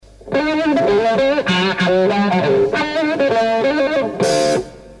We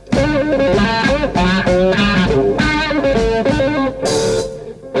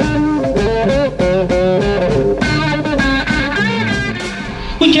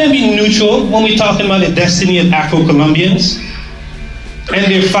can't be neutral when we're talking about the destiny of Afro-Colombians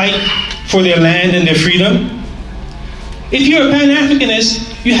and their fight for their land and their freedom. If you're a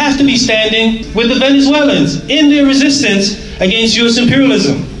Pan-Africanist, you have to be standing with the Venezuelans in their resistance against U.S.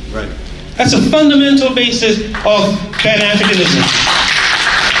 imperialism. Right. That's a fundamental basis of Pan-Africanism.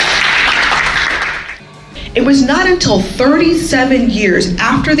 It was not until 37 years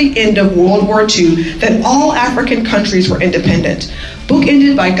after the end of World War II that all African countries were independent,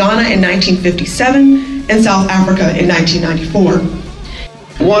 bookended by Ghana in 1957 and South Africa in 1994.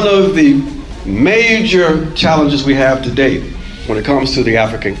 One of the major challenges we have today when it comes to the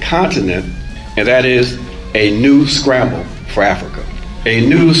African continent, and that is a new scramble for Africa. A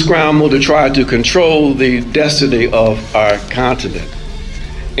new scramble to try to control the destiny of our continent.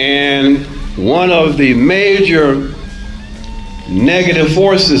 And one of the major negative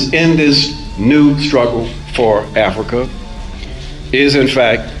forces in this new struggle for Africa is, in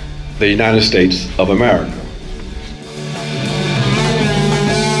fact, the United States of America.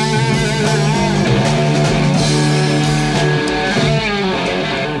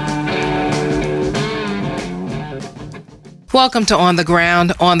 Welcome to On the Ground,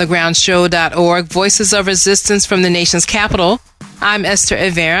 onthegroundshow.org, Voices of Resistance from the nation's capital. I'm Esther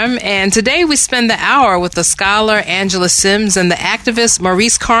Iverum, and today we spend the hour with the scholar Angela Sims and the activist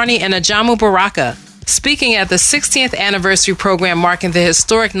Maurice Carney and Ajamu Baraka, speaking at the 60th anniversary program marking the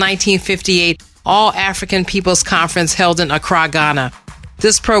historic 1958 All-African Peoples Conference held in Accra, Ghana.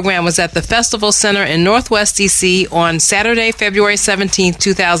 This program was at the Festival Center in Northwest D.C. on Saturday, February 17,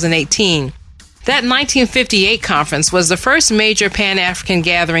 2018. That 1958 conference was the first major Pan-African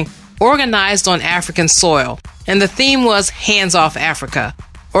gathering organized on African soil, and the theme was Hands Off Africa.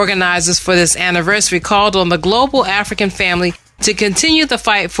 Organizers for this anniversary called on the global African family to continue the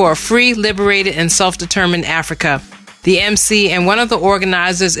fight for a free, liberated, and self-determined Africa. The MC and one of the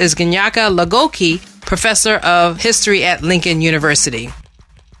organizers is Ganyaka Lagoki, professor of history at Lincoln University.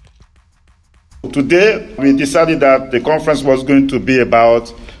 Today, we decided that the conference was going to be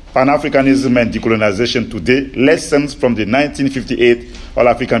about Pan-Africanism and decolonization today, lessons from the 1958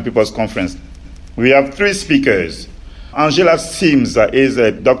 All-African Peoples Conference. We have three speakers. Angela Sims is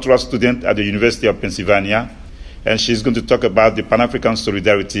a doctoral student at the University of Pennsylvania, and she's going to talk about the Pan-African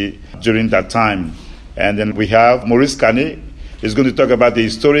solidarity during that time. And then we have Maurice Carney, who's going to talk about the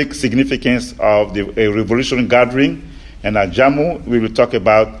historic significance of the revolution gathering, and Ajamu, we will talk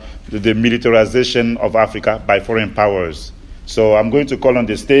about the militarization of Africa by foreign powers. So I'm going to call on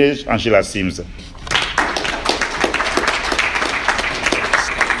the stage Angela Sims.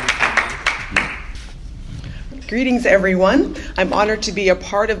 Greetings, everyone. I'm honored to be a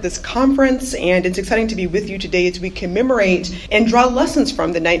part of this conference, and it's exciting to be with you today as we commemorate and draw lessons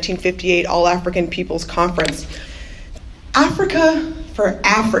from the 1958 All-African Peoples Conference. Africa for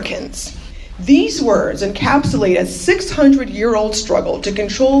Africans. These words encapsulate a 600-year-old struggle to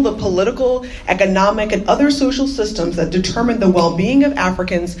control the political, economic, and other social systems that determine the well-being of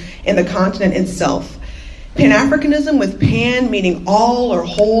Africans and the continent itself. Pan-Africanism, with pan meaning all or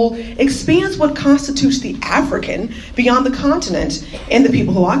whole, expands what constitutes the African beyond the continent and the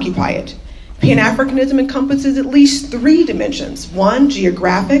people who occupy it. Pan-Africanism encompasses at least three dimensions. One,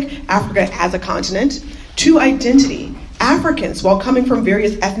 geographic, Africa as a continent. Two, identity, Africans, while coming from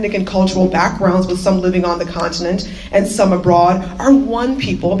various ethnic and cultural backgrounds, with some living on the continent and some abroad, are one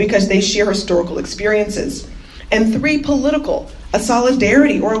people because they share historical experiences. And three, political, a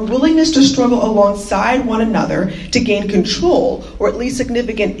solidarity or a willingness to struggle alongside one another to gain control or at least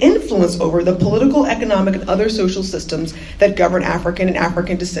significant influence over the political, economic, and other social systems that govern African and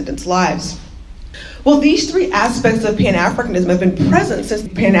African descendants' lives. Well, these three aspects of Pan-Africanism have been present since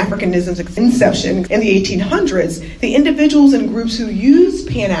Pan-Africanism's inception in the 1800s. The individuals and groups who use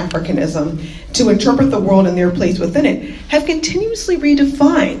Pan-Africanism to interpret the world and their place within it have continuously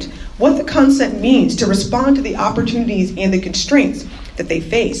redefined what the concept means to respond to the opportunities and the constraints that they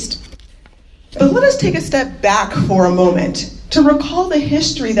faced. But let us take a step back for a moment to recall the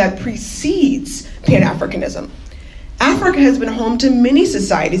history that precedes Pan-Africanism. Africa has been home to many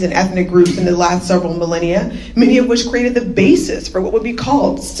societies and ethnic groups in the last several millennia, many of which created the basis for what would be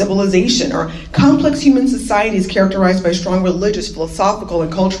called civilization, or complex human societies characterized by strong religious, philosophical,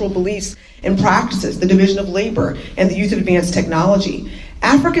 and cultural beliefs and practices, the division of labor, and the use of advanced technology.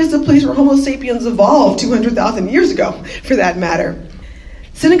 Africa is the place where Homo sapiens evolved 200,000 years ago, for that matter.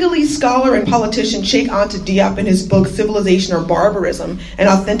 Senegalese scholar and politician Cheikh Anta Diop, in his book Civilization or Barbarism, An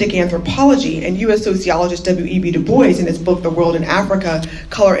Authentic Anthropology, and U.S. sociologist W.E.B. Du Bois, in his book The World in Africa,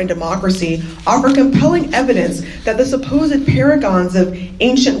 Color and Democracy, offer compelling evidence that the supposed paragons of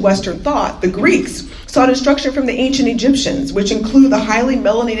ancient Western thought, the Greeks, sought instruction from the ancient Egyptians, which include the highly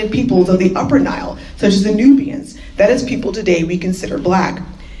melanated peoples of the Upper Nile, such as the Nubians, that is, people today we consider black.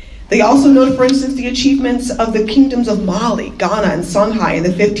 They also note, for instance, the achievements of the kingdoms of Mali, Ghana, and Songhai in the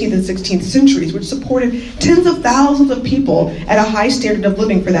 15th and 16th centuries, which supported tens of thousands of people at a high standard of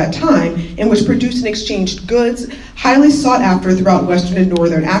living for that time, and which produced and exchanged goods highly sought after throughout Western and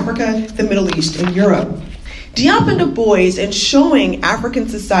Northern Africa, the Middle East, and Europe. Diop and Du Bois, in showing African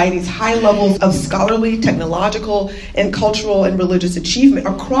societies' high levels of scholarly, technological, and cultural and religious achievement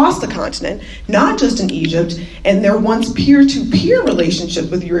across the continent, not just in Egypt, and their once peer-to-peer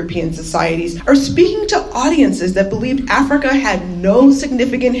relationship with European societies, are speaking to audiences that believed Africa had no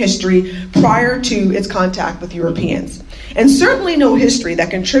significant history prior to its contact with Europeans, and certainly no history that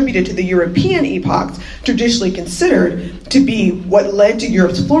contributed to the European epochs traditionally considered to be what led to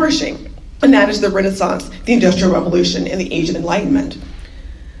Europe's flourishing. And that is the Renaissance, the Industrial Revolution, and the Age of Enlightenment.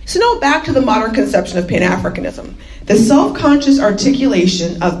 So now back to the modern conception of Pan-Africanism. The self-conscious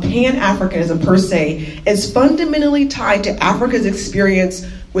articulation of Pan-Africanism per se is fundamentally tied to Africa's experience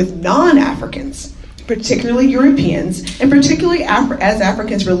with non-Africans, particularly Europeans, and particularly as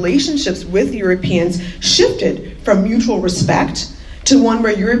Africans' relationships with Europeans shifted from mutual respect to one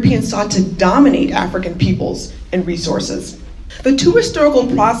where Europeans sought to dominate African peoples and resources. The two historical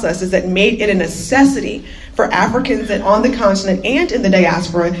processes that made it a necessity for Africans on the continent and in the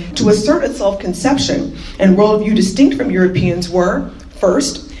diaspora to assert a self-conception and worldview distinct from Europeans were,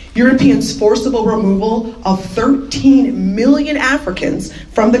 first, Europeans' forcible removal of 13 million Africans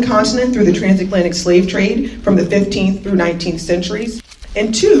from the continent through the transatlantic slave trade from the 15th through 19th centuries,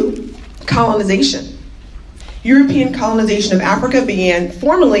 and two, colonization. European colonization of Africa began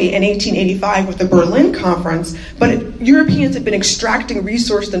formally in 1885 with the Berlin Conference, but Europeans had been extracting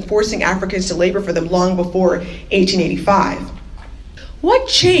resources and forcing Africans to labor for them long before 1885. What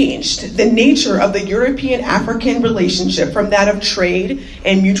changed the nature of the European-African relationship from that of trade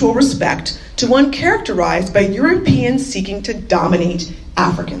and mutual respect to one characterized by Europeans seeking to dominate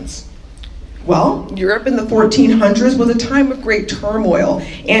Africans? Well, Europe in the 1400s was a time of great turmoil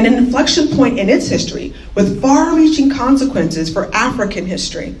and an inflection point in its history with far-reaching consequences for African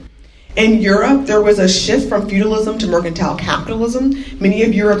history. In Europe, there was a shift from feudalism to mercantile capitalism. Many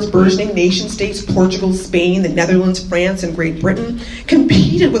of Europe's burgeoning nation-states, Portugal, Spain, the Netherlands, France, and Great Britain,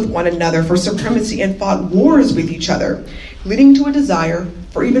 competed with one another for supremacy and fought wars with each other, leading to a desire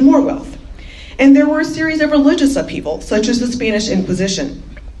for even more wealth. And there were a series of religious upheavals, such as the Spanish Inquisition.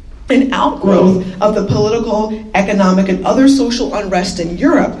 An outgrowth of the political, economic, and other social unrest in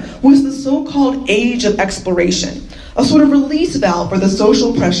Europe was the so-called Age of Exploration, a sort of release valve for the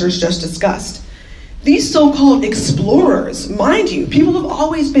social pressures just discussed. These so-called explorers, mind you, people have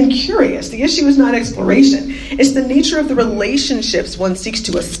always been curious. The issue is not exploration. It's the nature of the relationships one seeks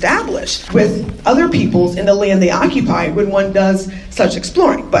to establish with other peoples in the land they occupy when one does such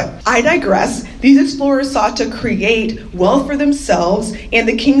exploring. But I digress. These explorers sought to create wealth for themselves and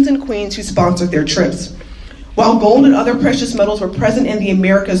the kings and queens who sponsored their trips. While gold and other precious metals were present in the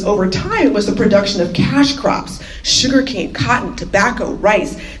Americas over time, it was the production of cash crops, sugarcane, cotton, tobacco,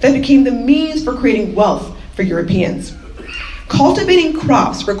 rice, that became the means for creating wealth for Europeans. Cultivating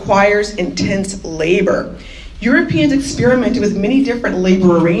crops requires intense labor. Europeans experimented with many different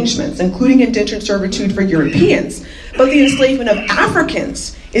labor arrangements, including indentured servitude for Europeans, but the enslavement of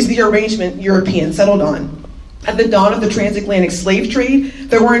Africans is the arrangement Europeans settled on. At the dawn of the transatlantic slave trade,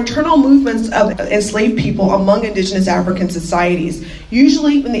 there were internal movements of enslaved people among indigenous African societies,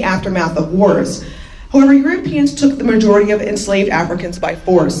 usually in the aftermath of wars. However, Europeans took the majority of enslaved Africans by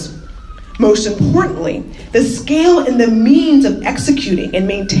force. Most importantly, the scale and the means of executing and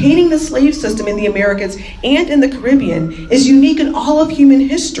maintaining the slave system in the Americas and in the Caribbean is unique in all of human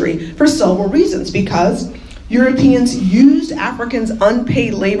history for several reasons, because Europeans used Africans'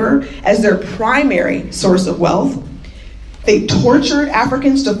 unpaid labor as their primary source of wealth. They tortured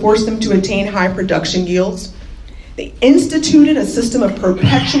Africans to force them to attain high production yields. They instituted a system of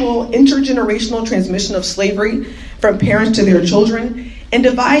perpetual intergenerational transmission of slavery from parents to their children, and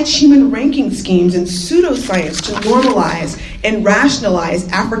devised human ranking schemes and pseudoscience to normalize and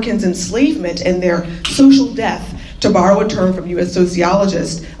rationalize Africans' enslavement and their social death, to borrow a term from U.S.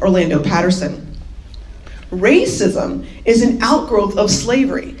 sociologist Orlando Patterson. Racism is an outgrowth of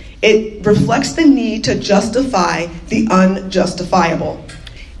slavery. It reflects the need to justify the unjustifiable.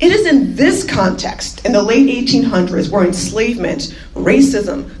 It is in this context, in the late 1800s, where enslavement,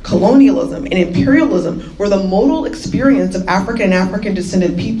 racism, colonialism, and imperialism were the modal experience of African and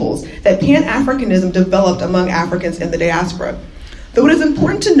African-descended peoples, that Pan-Africanism developed among Africans in the diaspora. Though it is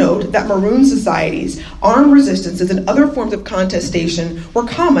important to note that maroon societies, armed resistances, and other forms of contestation were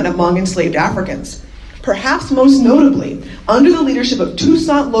common among enslaved Africans. Perhaps most notably, under the leadership of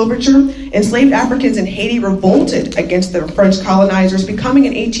Toussaint Louverture, enslaved Africans in Haiti revolted against the French colonizers, becoming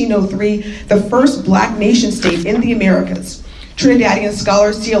in 1803 the first black nation state in the Americas. Trinidadian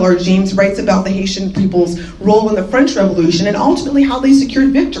scholar C.L.R. James writes about the Haitian people's role in the French Revolution and ultimately how they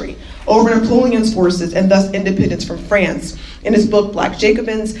secured victory over Napoleon's forces and thus independence from France in his book Black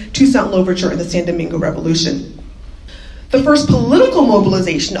Jacobins, Toussaint Louverture and the San Domingo Revolution. The first political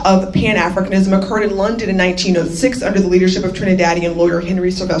mobilization of Pan-Africanism occurred in London in 1906 under the leadership of Trinidadian lawyer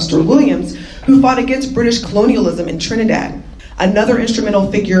Henry Sylvester Williams, who fought against British colonialism in Trinidad. Another instrumental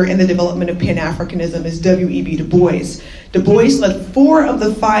figure in the development of Pan-Africanism is W.E.B. Du Bois. Du Bois led 4 of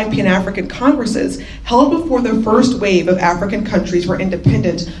the 5 Pan-African Congresses held before the first wave of African countries were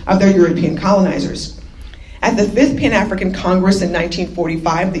independent of their European colonizers. At the 5th Pan-African Congress in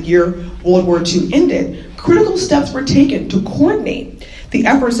 1945, the year World War II ended, critical steps were taken to coordinate the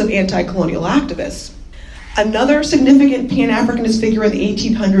efforts of anti-colonial activists. Another significant Pan-Africanist figure in the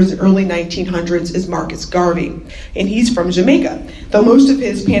 1800s and early 1900s is Marcus Garvey, and he's from Jamaica, though most of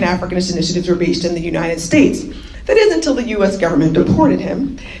his Pan-Africanist initiatives were based in the United States. That is until the U.S. government deported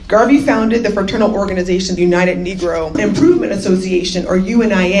him. Garvey founded the fraternal organization, the United Negro Improvement Association, or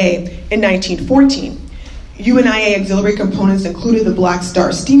UNIA, in 1914. UNIA auxiliary components included the Black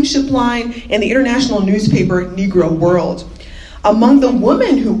Star Steamship Line and the international newspaper Negro World. Among the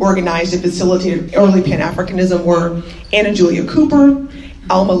women who organized and facilitated early Pan-Africanism were Anna Julia Cooper,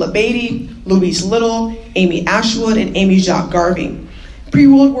 Alma Labadie, Louise Little, Amy Ashwood, and Amy Jacques Garvey.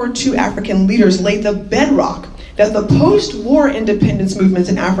 Pre-World War II African leaders laid the bedrock that the post-war independence movements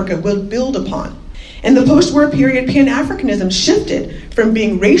in Africa would build upon. In the post-war period, Pan-Africanism shifted from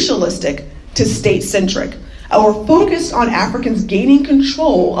being racialistic to state-centric, or focused on Africans gaining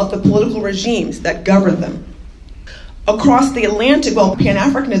control of the political regimes that governed them. Across the Atlantic, while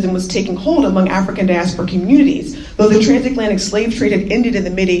Pan-Africanism was taking hold among African diaspora communities, though the transatlantic slave trade had ended in the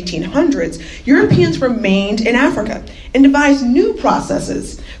mid-1800s, Europeans remained in Africa and devised new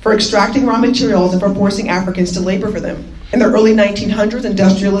processes for extracting raw materials and for forcing Africans to labor for them. In the early 1900s,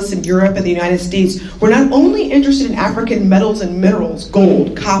 industrialists in Europe and the United States were not only interested in African metals and minerals,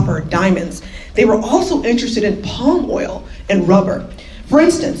 gold, copper, diamonds, they were also interested in palm oil and rubber. For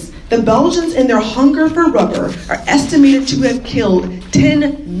instance, the Belgians, in their hunger for rubber, are estimated to have killed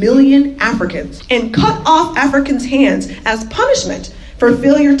 10 million Africans and cut off Africans' hands as punishment for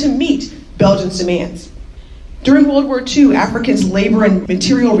failure to meet Belgians' demands. During World War II, Africans' labor and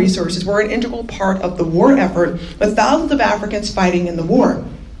material resources were an integral part of the war effort, with thousands of Africans fighting in the war.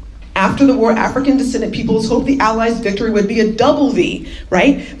 After the war, African descendant peoples hoped the Allies' victory would be a double V,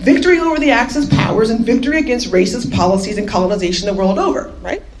 right? Victory over the Axis powers and victory against racist policies and colonization the world over,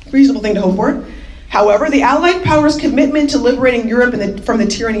 right? Reasonable thing to hope for. However, the Allied powers' commitment to liberating Europe from the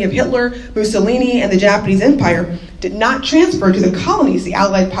tyranny of Hitler, Mussolini, and the Japanese Empire did not transfer to the colonies the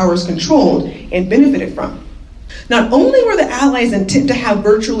Allied powers controlled and benefited from. Not only were the Allies intent to have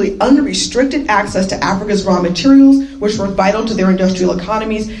virtually unrestricted access to Africa's raw materials, which were vital to their industrial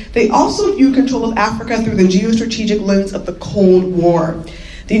economies, they also viewed control of Africa through the geostrategic lens of the Cold War.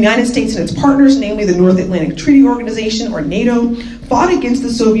 The United States and its partners, namely the North Atlantic Treaty Organization, or NATO, fought against the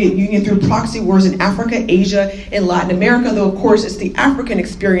Soviet Union through proxy wars in Africa, Asia, and Latin America, though of course it's the African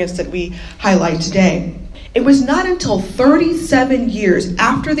experience that we highlight today. It was not until 37 years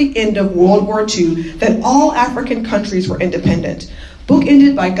after the end of World War II that all African countries were independent,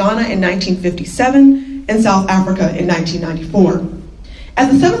 bookended by Ghana in 1957 and South Africa in 1994. At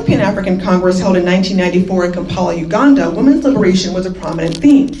the 7th Pan-African Congress held in 1994 in Kampala, Uganda, women's liberation was a prominent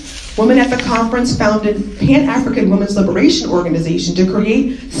theme. Women at the conference founded Pan-African Women's Liberation Organization to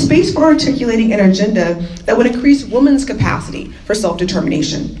create space for articulating an agenda that would increase women's capacity for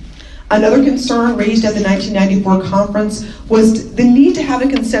self-determination. Another concern raised at the 1994 conference was the need to have a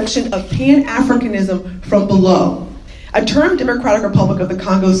conception of Pan-Africanism from below, a term Democratic Republic of the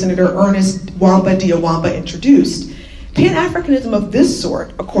Congo Senator Ernest Wamba Diawamba introduced. Pan-Africanism of this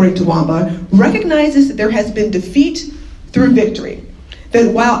sort, according to Wamba, recognizes that there has been defeat through victory,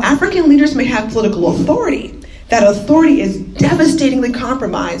 that while African leaders may have political authority, that authority is devastatingly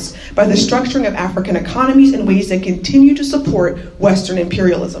compromised by the structuring of African economies in ways that continue to support Western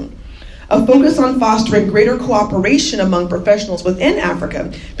imperialism. a focus on fostering greater cooperation among professionals within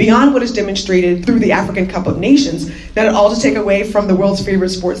Africa, beyond what is demonstrated through the African Cup of Nations, not at all to take away from the world's favorite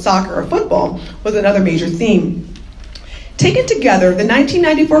sport, soccer or football, was another major theme. Taken together, the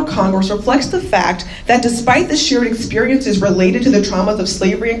 1994 Congress reflects the fact that despite the shared experiences related to the traumas of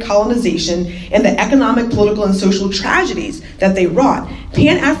slavery and colonization and the economic, political, and social tragedies that they wrought,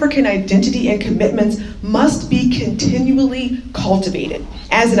 Pan-African identity and commitments must be continually cultivated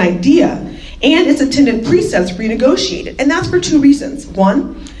as an idea and its attendant precepts renegotiated. And that's for two reasons.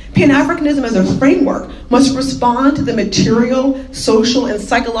 One, Pan-Africanism as a framework must respond to the material, social, and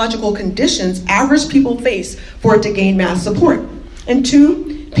psychological conditions average people face for it to gain mass support. And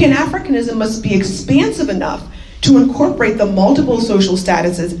two, Pan-Africanism must be expansive enough to incorporate the multiple social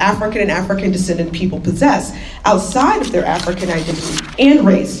statuses African and African descendant people possess outside of their African identity and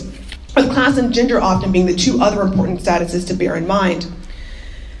race, with class and gender often being the two other important statuses to bear in mind.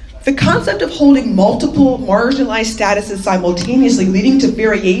 The concept of holding multiple marginalized statuses simultaneously, leading to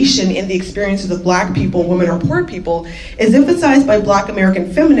variation in the experiences of Black people, women, or poor people, is emphasized by Black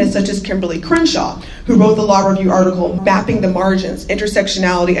American feminists such as Kimberly Crenshaw, who wrote the Law Review article, Mapping the Margins,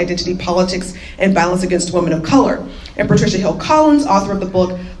 Intersectionality, Identity, Politics, and Violence Against Women of Color, and Patricia Hill Collins, author of the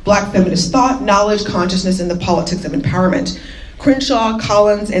book Black Feminist Thought, Knowledge, Consciousness, and the Politics of Empowerment. Crenshaw,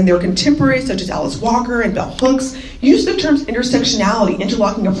 Collins, and their contemporaries such as Alice Walker and Bell Hooks used the terms intersectionality,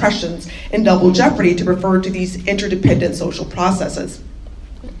 interlocking oppressions, and double jeopardy to refer to these interdependent social processes.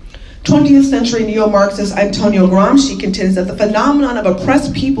 20th century neo-Marxist Antonio Gramsci contends that the phenomenon of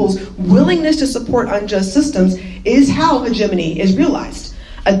oppressed people's willingness to support unjust systems is how hegemony is realized.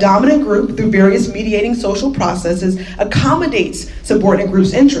 A dominant group, through various mediating social processes, accommodates subordinate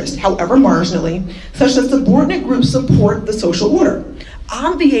groups' interests, however marginally, such that subordinate groups support the social order,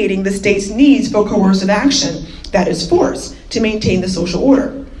 obviating the state's needs for coercive action, that is force, to maintain the social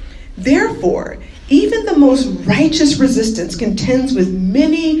order. Therefore, even the most righteous resistance contends with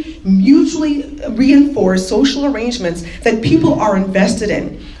many mutually reinforced social arrangements that people are invested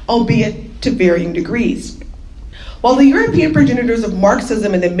in, albeit to varying degrees. While the European progenitors of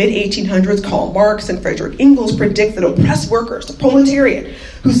Marxism in the mid-1800s, Karl Marx and Friedrich Engels, predict that oppressed workers, the proletariat,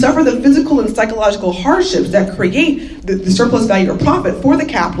 who suffer the physical and psychological hardships that create the surplus value or profit for the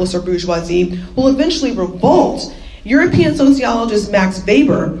capitalists or bourgeoisie, will eventually revolt, European sociologist Max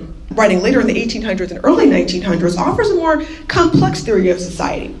Weber, writing later in the 1800s and early 1900s, offers a more complex theory of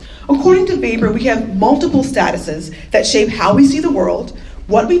society. According to Weber, we have multiple statuses that shape how we see the world,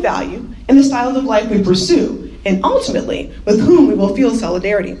 what we value, and the styles of life we pursue, and ultimately, with whom we will feel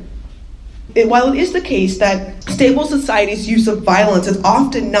solidarity. While it is the case that stable societies' use of violence is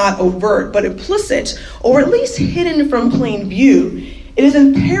often not overt, but implicit, or at least hidden from plain view, it is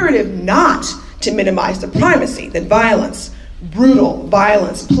imperative not to minimize the primacy that violence, brutal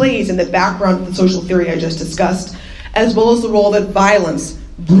violence, plays in the background of the social theory I just discussed, as well as the role that violence,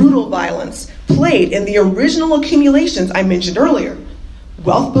 brutal violence, played in the original accumulations I mentioned earlier,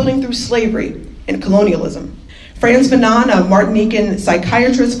 wealth building through slavery and colonialism. Frantz Fanon, a Martinican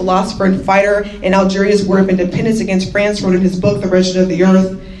psychiatrist, philosopher, and fighter in Algeria's War of Independence against France, wrote in his book, The Wretched of the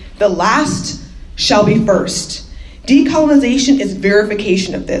Earth, "The last shall be first." Decolonization is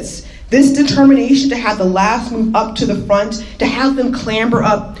verification of this. This determination to have the last move up to the front, to have them clamber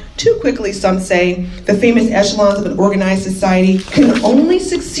up too quickly, some say, the famous echelons of an organized society, can only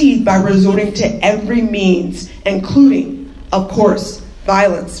succeed by resorting to every means, including, of course,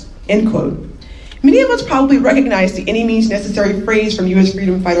 violence, end quote. Many of us probably recognize the any means necessary phrase from U.S.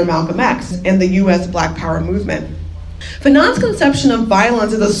 freedom fighter Malcolm X and the U.S. Black Power movement. Fanon's conception of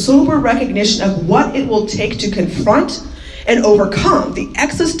violence is a sober recognition of what it will take to confront and overcome the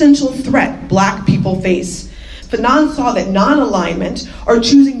existential threat Black people face. Fanon saw that non-alignment, or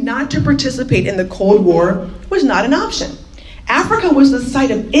choosing not to participate in the Cold War, was not an option. Africa was the site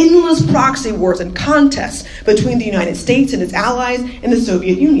of endless proxy wars and contests between the United States and its allies and the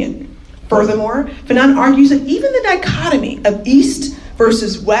Soviet Union. Furthermore, Fanon argues that even the dichotomy of East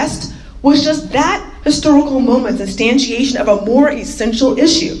versus West was just that historical moment's instantiation of a more essential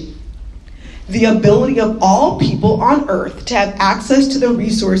issue: the ability of all people on Earth to have access to the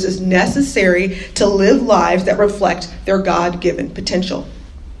resources necessary to live lives that reflect their God-given potential.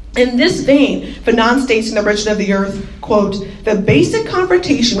 In this vein, Fanon states in The Wretched of the Earth, quote, "The basic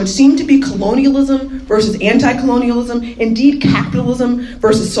confrontation, which seemed to be colonialism versus anti-colonialism, indeed capitalism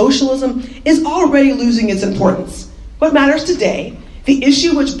versus socialism, is already losing its importance. What matters today, the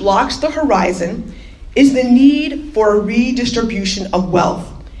issue which blocks the horizon, is the need for a redistribution of wealth.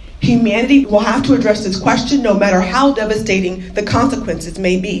 Humanity will have to address this question no matter how devastating the consequences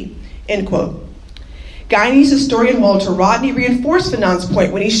may be," end quote. Guyanese historian Walter Rodney reinforced Fanon's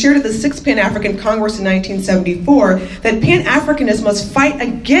point when he shared at the Sixth Pan-African Congress in 1974 that Pan-Africanists must fight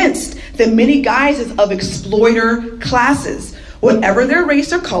against the many guises of exploiter classes, whatever their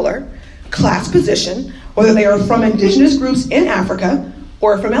race or color, class position, whether they are from indigenous groups in Africa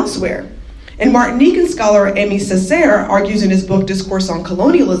or from elsewhere. And Martinican scholar Aimé Césaire argues in his book Discourse on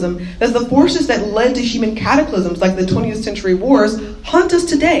Colonialism that the forces that led to human cataclysms like the 20th century wars haunt us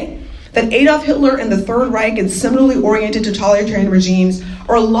today. That Adolf Hitler and the Third Reich and similarly oriented totalitarian regimes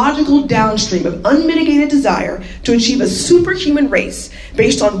are a logical downstream of unmitigated desire to achieve a superhuman race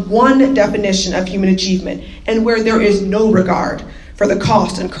based on one definition of human achievement, and where there is no regard for the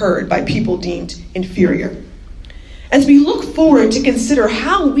cost incurred by people deemed inferior. As we look forward to consider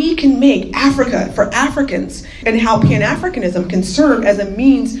how we can make Africa for Africans and how Pan-Africanism can serve as a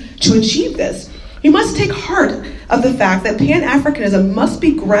means to achieve this, we must take heart of the fact that Pan-Africanism must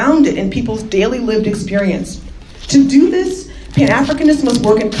be grounded in people's daily lived experience. To do this, Pan-Africanists must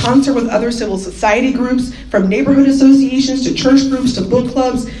work in concert with other civil society groups, from neighborhood associations to church groups to book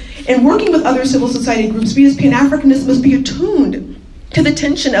clubs. And working with other civil society groups, we as Pan-Africanists must be attuned to the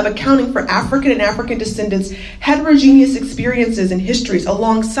tension of accounting for African and African descendants' heterogeneous experiences and histories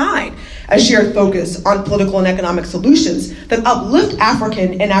alongside a shared focus on political and economic solutions that uplift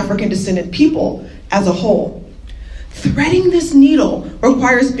African and African descendant people as a whole. Threading this needle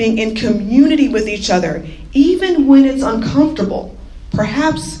requires being in community with each other, even when it's uncomfortable,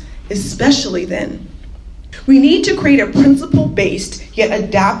 perhaps especially then. We need to create a principle-based yet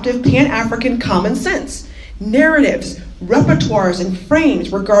adaptive Pan-African common sense, narratives, repertoires, and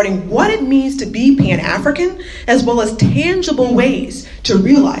frames regarding what it means to be Pan-African, as well as tangible ways to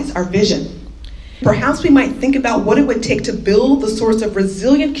realize our vision. Perhaps we might think about what it would take to build the sorts of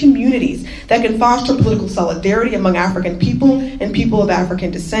resilient communities that can foster political solidarity among African people and people of African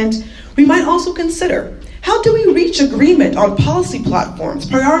descent. We might also consider, how do we reach agreement on policy platforms,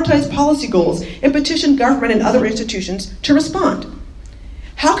 prioritize policy goals, and petition government and other institutions to respond?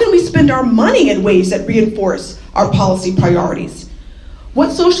 How can we spend our money in ways that reinforce our policy priorities?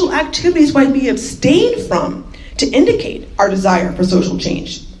 What social activities might we abstain from to indicate our desire for social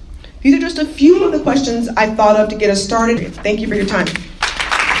change? These are just a few of the questions I thought of to get us started. Thank you for your time.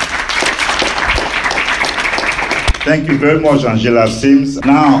 Thank you very much, Angela Sims.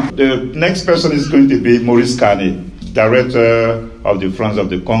 Now, the next person is going to be Maurice Carney, Director of the Friends of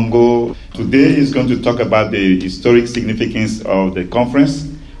the Congo. Today he's going to talk about the historic significance of the conference.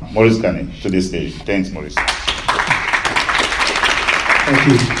 Maurice Carney, to the stage. Thanks, Maurice. Thank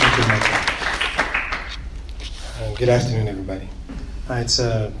you. Thank you, Michael. Good afternoon, everybody. It's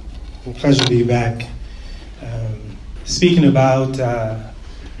a pleasure to be back speaking about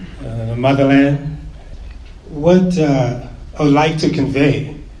the motherland. What I would like to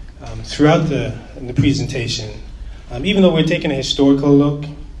convey throughout the presentation, even though we're taking a historical look,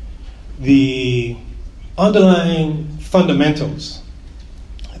 the underlying fundamentals,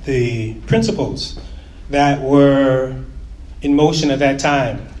 the principles that were in motion at that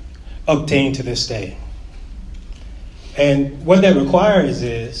time obtained to this day. And what that requires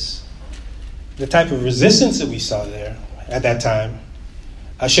is the type of resistance that we saw there at that time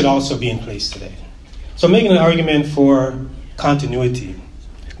should also be in place today. So I'm making an argument for continuity.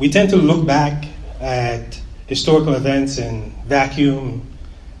 We tend to look back at historical events in vacuum,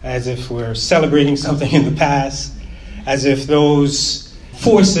 as if we're celebrating something in the past, as if those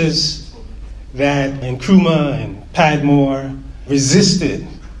forces that Nkrumah and Padmore resisted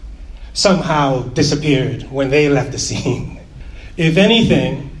somehow disappeared when they left the scene. If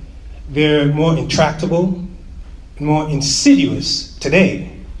anything, they're more intractable, more insidious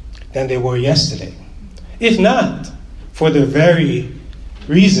today than they were yesterday. If not, for the very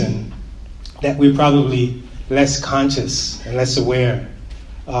reason that we're probably less conscious and less aware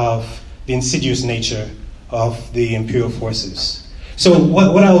of the insidious nature of the imperial forces. So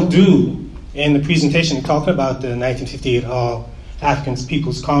what I'll do in the presentation talking about the 1958 All-African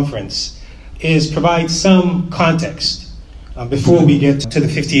Peoples Conference is provide some context before we get to the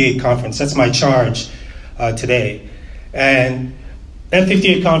 58 conference. That's my charge today. And that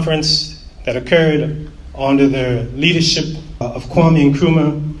 58 conference that occurred under the leadership of Kwame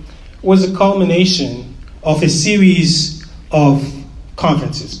Nkrumah was a culmination of a series of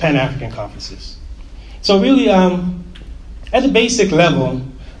conferences, Pan-African conferences. So really, at the basic level,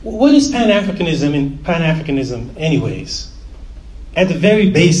 what is Pan-Africanism and Pan-Africanism anyways? At the very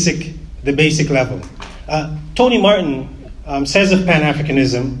basic level. Tony Martin says of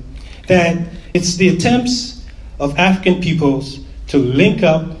Pan-Africanism that it's the attempts of African peoples to link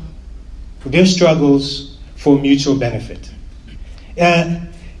up their struggles for mutual benefit.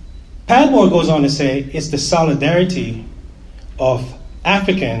 Padmore goes on to say it's the solidarity of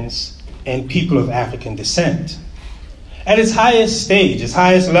Africans and people of African descent. At its highest stage, its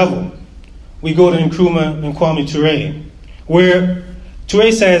highest level, we go to Nkrumah and Kwame Ture, where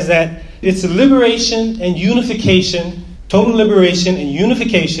Ture says that it's a liberation and unification, total liberation and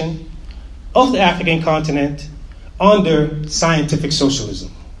unification of the African continent under scientific socialism.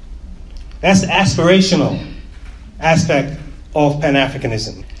 That's the aspirational aspect of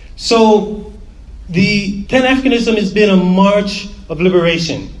Pan-Africanism. So the Pan-Africanism has been a march of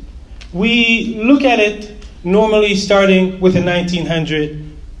liberation. We look at it normally starting with the 1900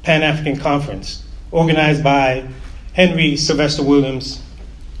 Pan-African Conference, organized by Henry Sylvester Williams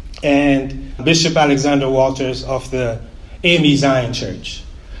and Bishop Alexander Walters of the AME Zion Church.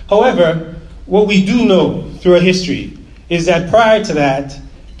 However, what we do know through our history is that prior to that,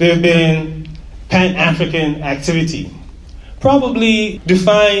 there have been Pan-African activity, probably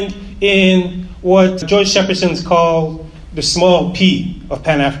defined in what George Shepperson's called the small p of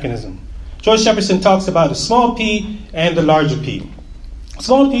Pan-Africanism. George Shepperson talks about the small p and the larger p.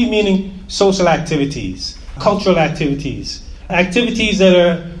 Small p meaning social activities, cultural activities, activities that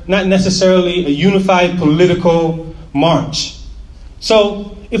are not necessarily a unified political march.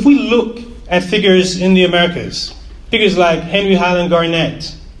 So if we look at figures in the Americas, figures like Henry Highland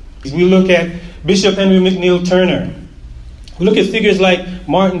Garnett, we look at Bishop Henry McNeil Turner, we look at figures like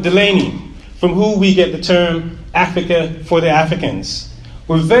Martin Delany, from who we get the term Africa for the Africans.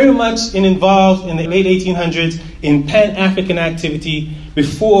 We're very much involved in the late 1800s in Pan-African activity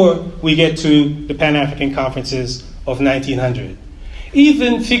before we get to the Pan-African conferences of 1900.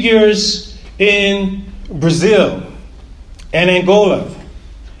 Even figures in Brazil and Angola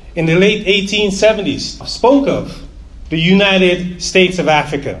in the late 1870s spoke of the United States of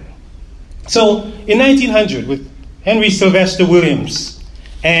Africa. So in 1900, with Henry Sylvester Williams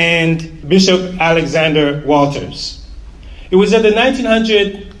and Bishop Alexander Walters, it was at the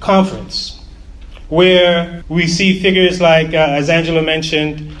 1900 conference where we see figures like, as Angela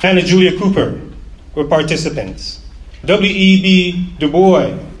mentioned, Hannah Julia Cooper were participants. W.E.B. Du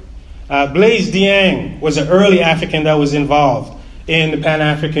Bois, Blaise Diagne was an early African that was involved in the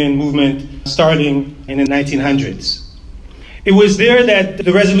Pan-African movement starting in the 1900s. It was there that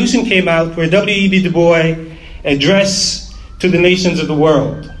the resolution came out where W.E.B. Du Bois addressed to the nations of the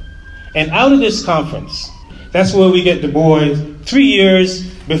world. And out of this conference, that's where we get Du Bois 3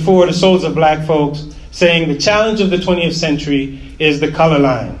 years before the Souls of Black Folks saying the challenge of the 20th century is the color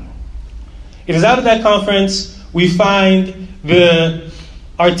line. It is out of that conference we find the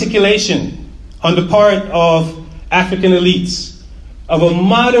articulation on the part of African elites of a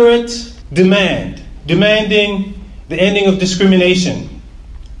moderate demanding the ending of discrimination,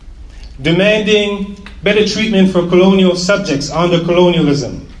 demanding better treatment for colonial subjects under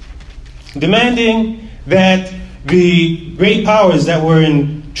colonialism, demanding that the great powers that were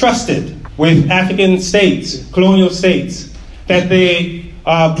entrusted with African states, colonial states, that they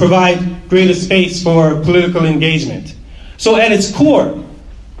provide greater space for political engagement. So at its core,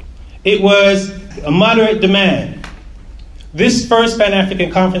 it was a moderate demand. This first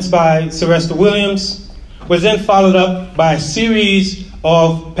Pan-African conference by Sylvester Williams was then followed up by a series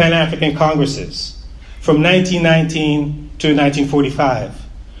of Pan-African congresses from 1919 to 1945,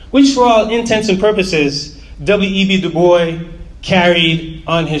 which for all intents and purposes, W.E.B. Du Bois carried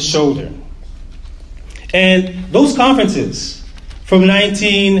on his shoulder. And those conferences from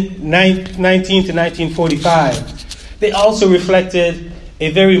 1919 to 1945, they also reflected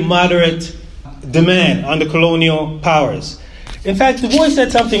a very moderate demand on the colonial powers. In fact, Du Bois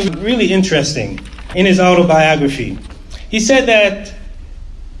said something really interesting in his autobiography. He said that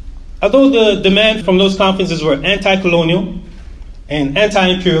although the demand from those conferences were anti-colonial and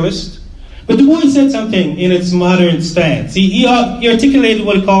anti-imperialist, but Du Bois said something in its modern stance. He articulated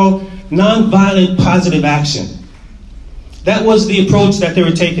what he called nonviolent positive action. That was the approach that they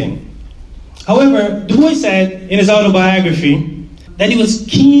were taking. However, Du Bois said in his autobiography that he was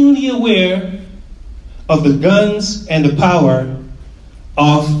keenly aware of the guns and the power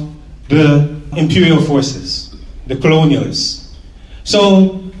of the imperial forces, the colonialists.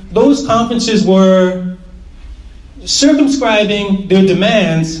 So those conferences were circumscribing their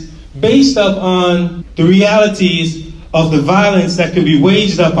demands based upon the realities of the violence that could be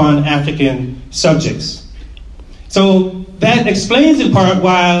waged upon African subjects. So that explains in part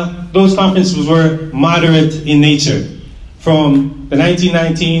why those conferences were moderate in nature, from the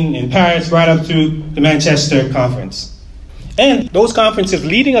 1919 in Paris right up to the Manchester Conference. And those conferences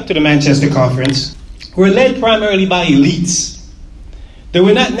leading up to the Manchester Conference were led primarily by elites. They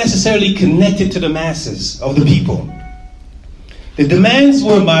were not necessarily connected to the masses of the people. The demands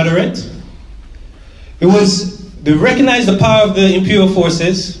were moderate. They recognized the power of the imperial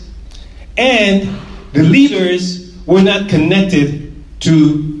forces, and the leaders were not connected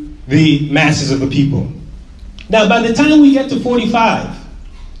to the masses of the people. Now, by the time we get to 45,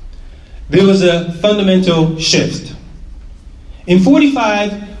 there was a fundamental shift. In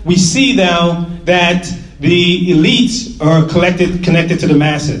 45, we see now that the elites are connected to the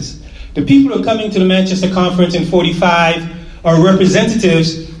masses. The people who are coming to the Manchester Conference in 45 are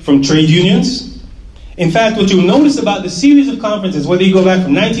representatives from trade unions. In fact, what you'll notice about the series of conferences, whether you go back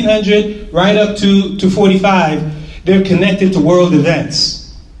from 1900 right up to 45, they're connected to world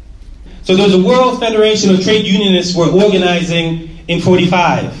events. So there's a World Federation of Trade Unionists were organizing in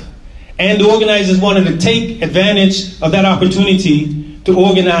 45. And the organizers wanted to take advantage of that opportunity to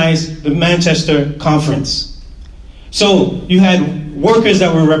organize the Manchester Conference. So you had workers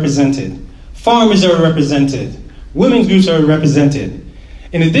that were represented, farmers that were represented, women's groups that were represented.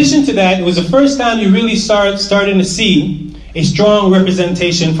 In addition to that, it was the first time you really starting to see a strong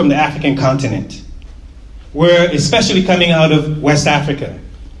representation from the African continent, where especially coming out of West Africa.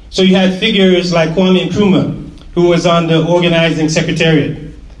 So you had figures like Kwame Nkrumah, who was on the organizing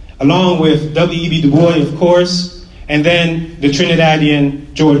secretariat, along with W.E.B. Du Bois, of course, and then the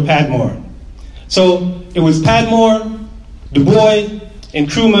Trinidadian George Padmore. So it was Padmore, Du Bois, and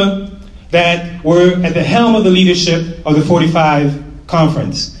Nkrumah that were at the helm of the leadership of the 45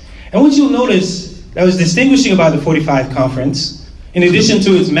 conference. And what you'll notice that was distinguishing about the 45 conference, in addition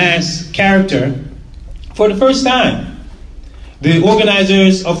to its mass character, for the first time, the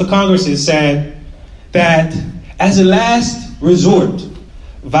organizers of the congresses said that as a last resort,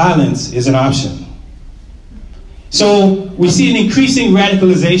 violence is an option. So we see an increasing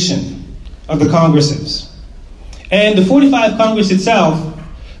radicalization of the congresses. And the 45 Congress itself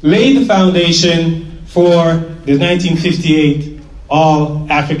laid the foundation for the 1958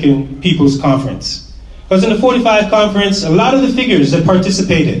 All-African People's Conference. Because in the 45 Conference, a lot of the figures that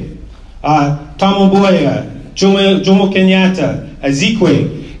participated, Tom Mboya, Jomo Kenyatta,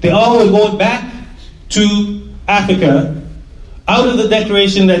 Azikwe, they all were going back to Africa out of the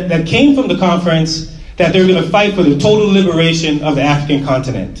declaration that came from the conference that they were going to fight for the total liberation of the African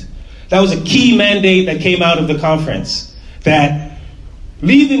continent. That was a key mandate that came out of the conference, that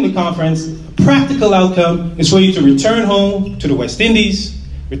leaving the conference, a practical outcome is for you to return home to the West Indies,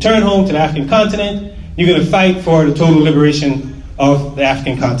 return home to the African continent. You're going to fight for the total liberation of the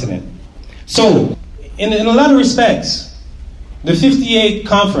African continent. So, in a lot of respects, the 58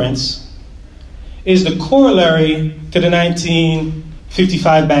 conference is the corollary to the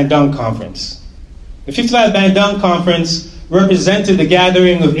 1955 Bandung Conference. The 55 Bandung Conference represented the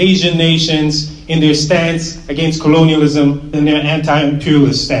gathering of Asian nations in their stance against colonialism and their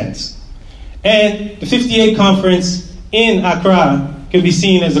anti-imperialist stance. And the 58 Conference in Accra can be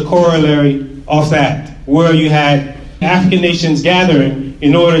seen as a corollary of that, where you had African nations gathering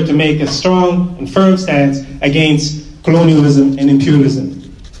in order to make a strong and firm stance against colonialism and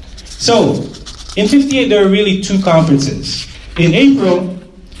imperialism. So, in 58, there were really two conferences. In April,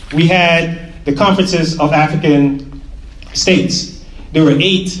 we had the conferences of African states. There were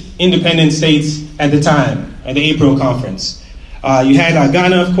 8 independent states at the time, at the April conference. You had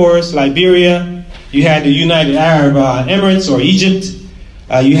Ghana, of course, Liberia. You had the United Arab Emirates, or Egypt.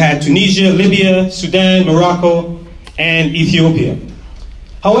 You had Tunisia, Libya, Sudan, Morocco, and Ethiopia.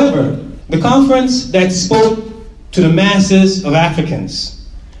 However, the conference that spoke to the masses of Africans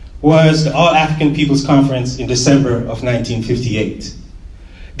was the All-African People's Conference in December of 1958,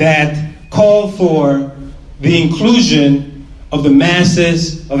 that called for the inclusion of the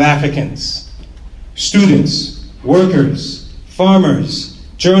masses of Africans, students, workers, farmers,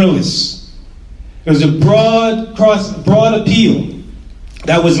 journalists. There was a broad appeal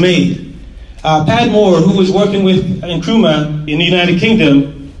that was made. Padmore, who was working with Nkrumah in the United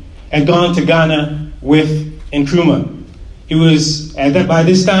Kingdom, had gone to Ghana with Nkrumah. He was, by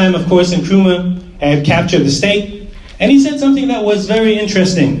this time, of course, Nkrumah had captured the state. And he said something that was very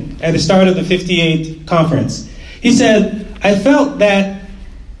interesting at the start of the 58 conference. He said, I felt that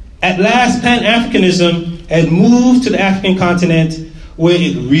at last Pan-Africanism had moved to the African continent where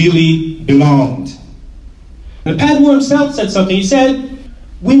it really belonged. And Padmore himself said something. He said,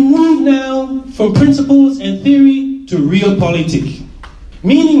 we move now from principles and theory to realpolitik.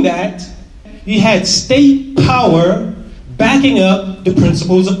 Meaning that he had state power backing up the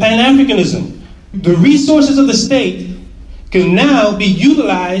principles of Pan-Africanism. The resources of the state can now be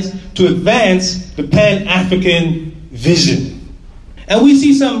utilized to advance the Pan-African vision. And we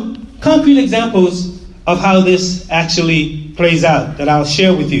see some concrete examples of how this actually plays out that I'll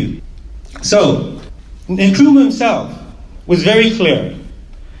share with you. So, Nkrumah himself was very clear.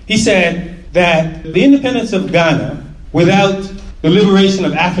 He said that the independence of Ghana without the liberation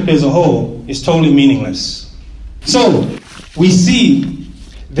of Africa as a whole is totally meaningless. So we see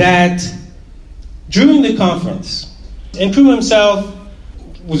that during the conference, Nkrumah himself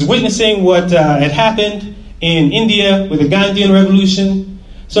was witnessing what had happened in India with the Gandhian revolution.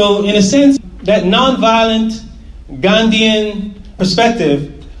 So in a sense, that nonviolent Gandhian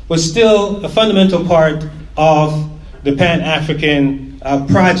perspective was still a fundamental part of the Pan-African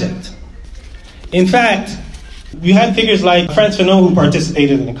project. In fact, you had figures like Frantz Fanon who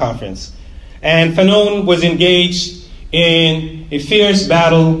participated in the conference. And Fanon was engaged in a fierce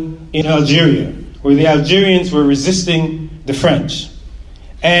battle in Algeria, where the Algerians were resisting the French.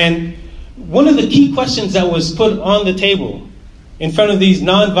 And one of the key questions that was put on the table in front of these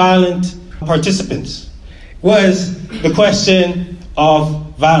nonviolent participants was the question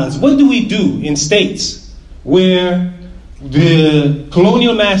of violence. What do we do in states where the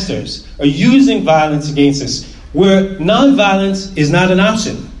colonial masters are using violence against us, where nonviolence is not an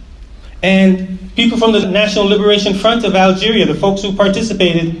option? And people from the National Liberation Front of Algeria, the folks who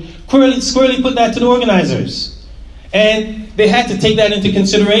participated, squarely put that to the organizers. And they had to take that into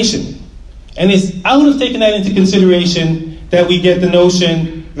consideration. And it's out of taking that into consideration that we get the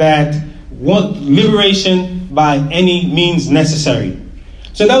notion that liberation by any means necessary.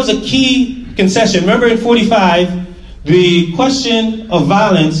 So that was a key concession. Remember in 45, the question of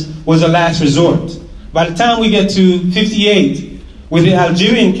violence was a last resort. By the time we get to 58, with the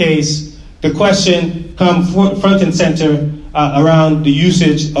Algerian case, the question comes front and center around the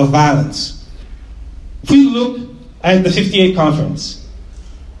usage of violence. If we look at the 58 conference,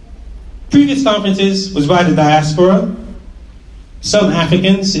 previous conferences was by the diaspora, some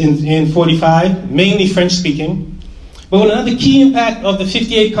Africans in 45, mainly French-speaking. But another key impact of the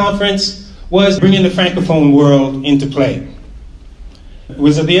 58 conference was bringing the Francophone world into play. It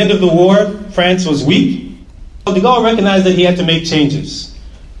was at the end of the war, France was weak. De Gaulle recognized that he had to make changes.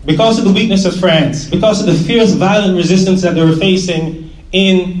 Because of the weakness of France, because of the fierce, violent resistance that they were facing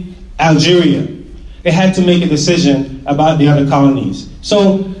in Algeria, they had to make a decision about the other colonies.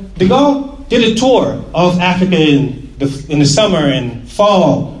 So de Gaulle did a tour of Africa in the summer and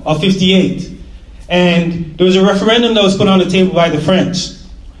fall of 58. And there was a referendum that was put on the table by the French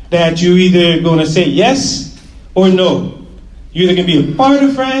that you're either going to say yes or no. You're either going to be a part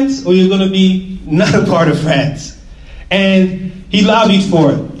of France or you're going to be not a part of France. And he lobbied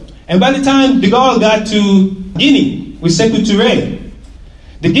for it. And by the time de Gaulle got to Guinea with Sékou Touré,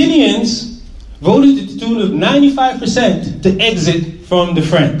 the Guineans voted to the tune of 95% to exit from the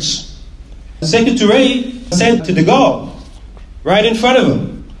French. Sékou Touré said to de Gaulle, right in front of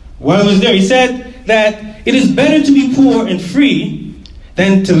him, while he was there, he said that it is better to be poor and free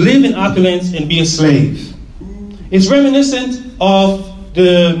than to live in opulence and be a slave. It's reminiscent of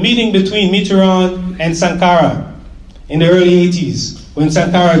the meeting between Mitterrand and Sankara in the early 80s, when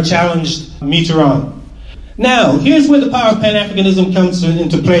Sankara challenged Mitterrand. Now, here's where the power of Pan-Africanism comes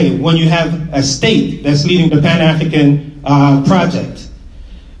into play when you have a state that's leading the Pan-African project.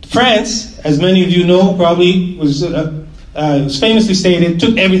 France, as many of you know, probably was famously stated,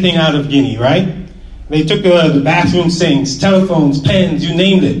 took everything out of Guinea, right? They took the bathroom sinks, telephones, pens, you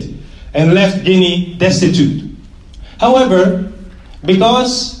named it, and left Guinea destitute. However,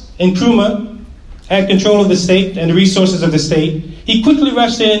 because Nkrumah had control of the state and the resources of the state, he quickly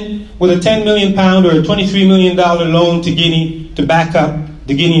rushed in with a £10 million or a $23 million loan to Guinea to back up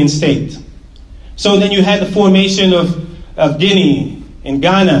the Guinean state. So then you had the formation of Guinea and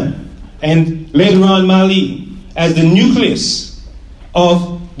Ghana and later on Mali as the nucleus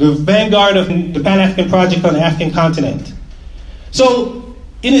of the vanguard of the Pan-African project on the African continent. So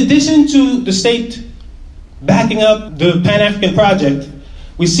in addition to the state backing up the Pan-African project,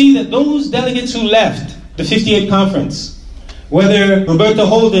 we see that those delegates who left the 58 conference, whether Roberto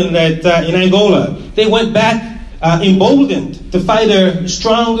Holden in Angola, they went back emboldened to fight a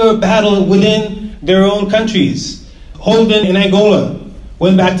stronger battle within their own countries. Holden in Angola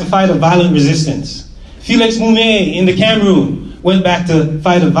went back to fight a violent resistance. Felix Moumet in the Cameroon went back to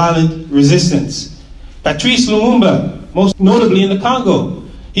fight a violent resistance. Patrice Lumumba, most notably in the Congo,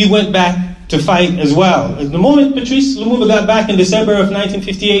 he went back to fight as well. At the moment Patrice Lumumba got back in December of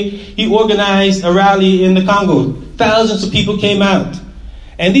 1958, he organized a rally in the Congo. Thousands of people came out.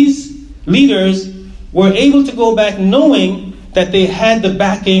 And these leaders were able to go back knowing that they had the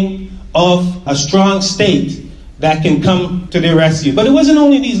backing of a strong state that can come to their rescue. But it wasn't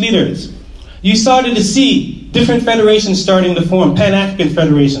only these leaders. You started to see different federations starting to form, Pan-African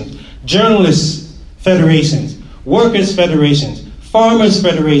federations, journalists federations, workers federations, farmers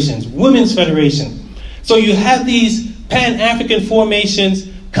federations, women's federations. So you have these Pan-African formations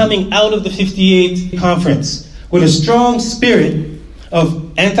coming out of the 58 conference with a strong spirit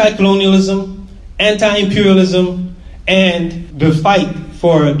of anti-colonialism, anti-imperialism, and the fight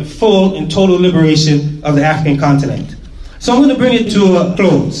for the full and total liberation of the African continent. So I'm going to bring it to a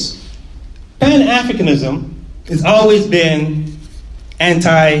close. Pan-Africanism has always been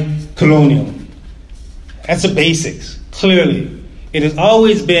anti-colonial. That's the basics, clearly. It has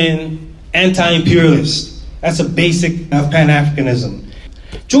always been anti-imperialist. That's a basic of Pan-Africanism.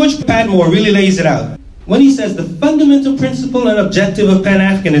 George Padmore really lays it out when he says the fundamental principle and objective of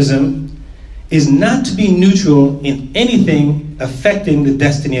Pan-Africanism is not to be neutral in anything affecting the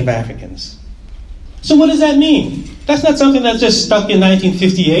destiny of Africans. So what does that mean? That's not something that's just stuck in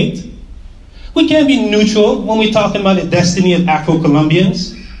 1958. We can't be neutral when we're talking about the destiny of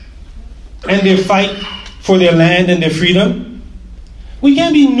Afro-Colombians and their fight for their land and their freedom. We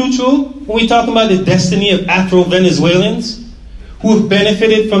can't be neutral when we're talking about the destiny of Afro-Venezuelans who have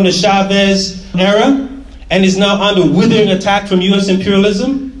benefited from the Chavez era and is now under withering attack from U.S.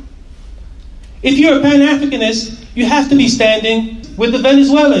 imperialism. If you're a Pan-Africanist, you have to be standing with the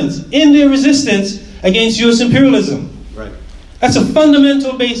Venezuelans in their resistance against U.S. imperialism. Right. That's a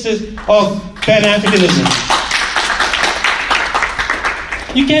fundamental basis of Pan-Africanism.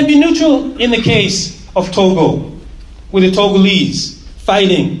 You can't be neutral in the case of Togo, with the Togolese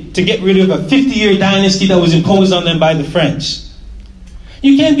fighting to get rid of a 50-year dynasty that was imposed on them by the French.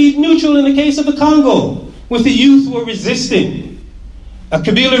 You can't be neutral in the case of the Congo, with the youth who were resisting a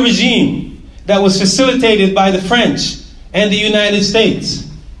Kabila regime that was facilitated by the French and the United States.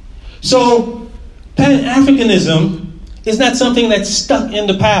 So Pan-Africanism is not something that's stuck in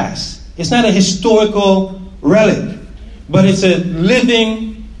the past. It's not a historical relic, but it's a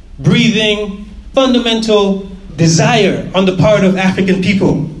living, breathing, fundamental desire on the part of African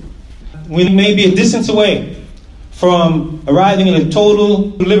people. We may be a distance away from arriving at a total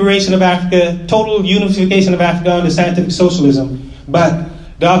liberation of Africa, total unification of Africa under scientific socialism, but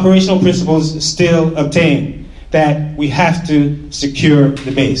the operational principles still obtain, that we have to secure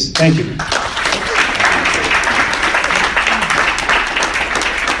the base. Thank you.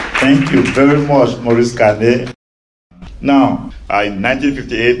 Thank you very much, Maurice Kane. Now, in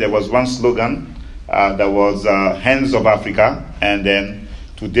 1958, there was one slogan that was Hands of Africa, and then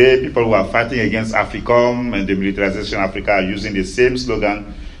today, people who are fighting against AFRICOM and the militarization of Africa are using the same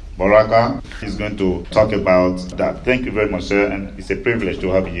slogan. Baraka is going to talk about that. Thank you very much, sir, and it's a privilege to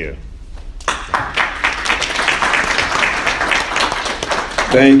have you here.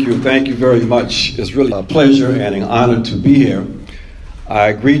 Thank you very much. It's really a pleasure and an honor to be here.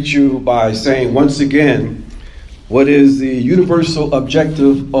 I greet you by saying once again, what is the universal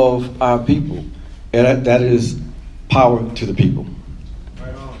objective of our people? And that is power to the people.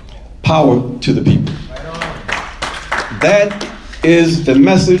 Power to the people. That is the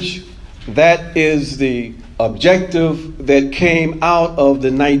message, that is the objective that came out of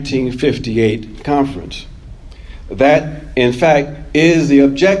the 1958 conference. That, in fact, is the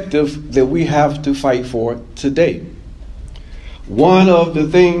objective that we have to fight for today. One of the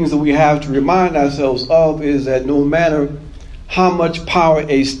things that we have to remind ourselves of is that no matter how much power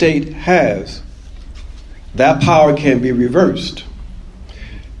a state has, that power can be reversed.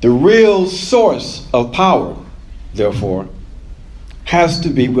 The real source of power, therefore, has to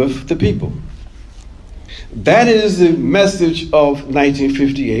be with the people. That is the message of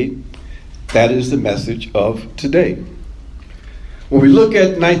 1958. That is the message of today. When we look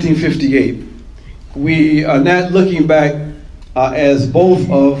at 1958, we are not looking back, as both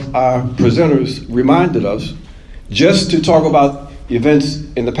of our presenters reminded us, just to talk about events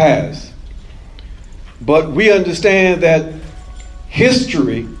in the past. But we understand that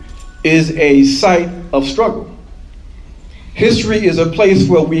history is a site of struggle. History is a place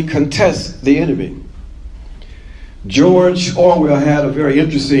where we contest the enemy. George Orwell had a very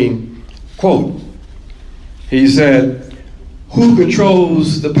interesting quote. He said, "Who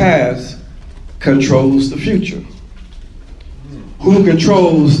controls the past controls the future. Who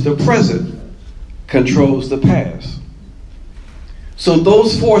controls the present controls the past." So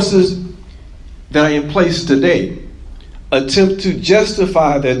those forces that are in place today attempt to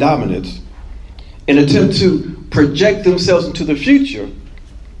justify their dominance and attempt to project themselves into the future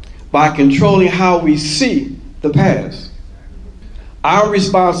by controlling how we see the past. Our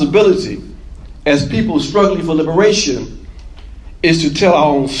responsibility as people struggling for liberation is to tell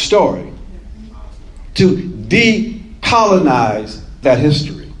our own story, to decolonize that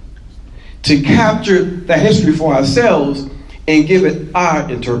history, to capture that history for ourselves and give it our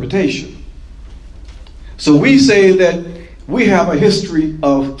interpretation. So we say that we have a history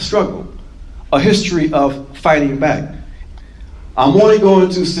of struggle, a history of fighting back, I'm only going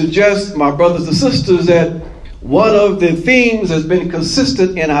to suggest, my brothers and sisters, that one of the themes that's been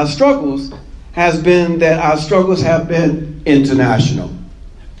consistent in our struggles has been that our struggles have been international.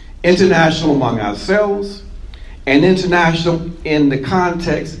 International among ourselves, and international in the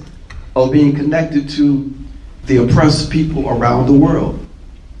context of being connected to the oppressed people around the world.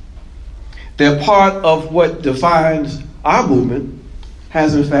 They're part of what defines our movement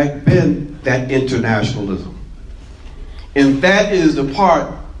has in fact been that internationalism. And that is the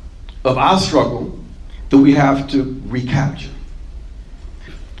part of our struggle that we have to recapture.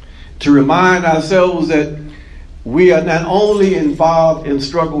 To remind ourselves that we are not only involved in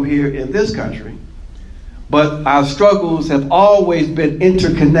struggle here in this country, but our struggles have always been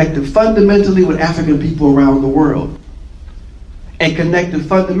interconnected fundamentally with African people around the world, and connected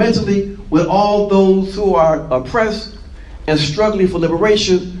fundamentally with all those who are oppressed and struggling for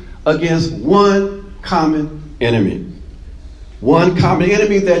liberation against one common enemy. One common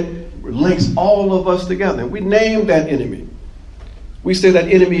enemy that links all of us together. And we name that enemy. We say that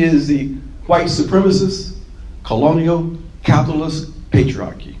enemy is the white supremacist, colonial, capitalist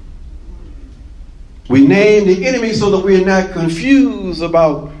patriarchy. We name the enemy so that we're not confused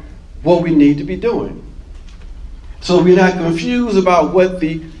about what we need to be doing. So we're not confused about what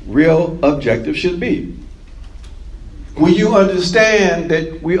the real objective should be. When you understand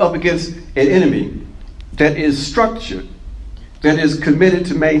that we're up against an enemy that is structured, that is committed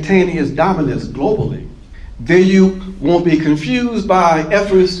to maintaining its dominance globally, then you won't be confused by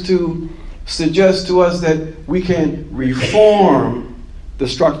efforts to suggest to us that we can reform the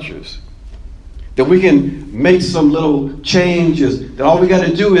structures, that we can make some little changes, that all we got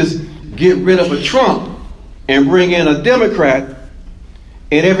to do is get rid of a Trump and bring in a Democrat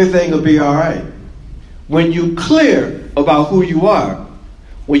and everything will be all right. When you're clear about who you are,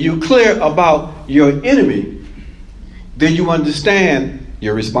 when you're clear about your enemy, then you understand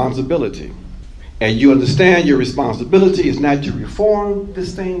your responsibility. And you understand your responsibility is not to reform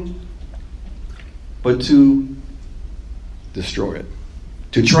this thing, but to destroy it,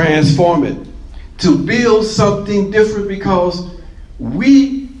 to transform it, to build something different, because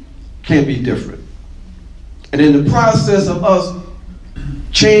we can be different. And in the process of us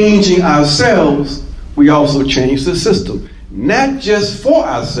changing ourselves, we also change the system, not just for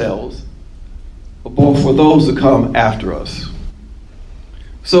ourselves, but for those who come after us.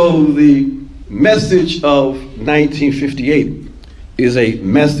 So the message of 1958 is a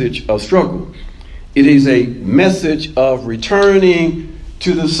message of struggle. It is a message of returning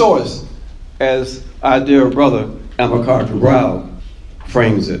to the source, as our dear brother Amilcar Cabral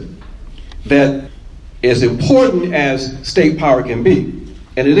frames it. That as important as state power can be,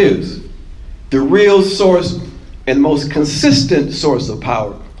 and it is, the real source and most consistent source of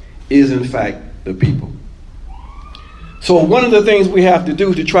power is in fact the people. So one of the things we have to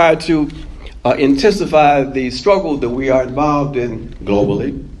do to try to intensify the struggle that we are involved in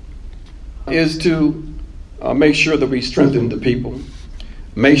globally is to make sure that we strengthen the people,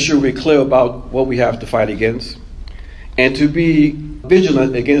 make sure we're clear about what we have to fight against, and to be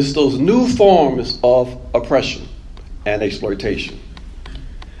vigilant against those new forms of oppression and exploitation.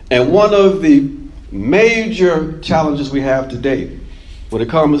 And one of the major challenges we have today when it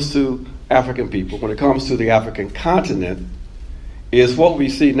comes to African people, when it comes to the African continent, is what we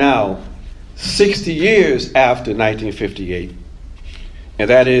see now 60 years after 1958, and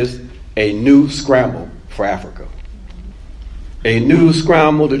that is a new scramble for Africa. A new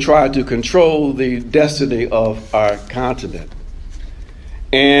scramble to try to control the destiny of our continent.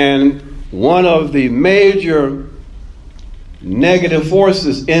 And one of the major negative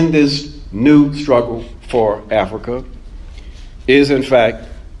forces in this new struggle for Africa is, in fact,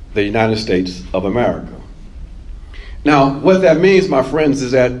 the United States of America. Now, what that means, my friends,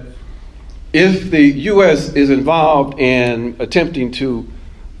 is that if the U.S. is involved in attempting to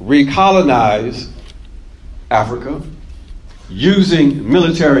recolonize Africa using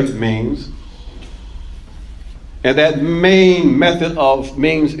military means, and that main method of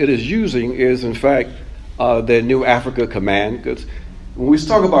means it is using is, in fact, the New Africa Command. Because when we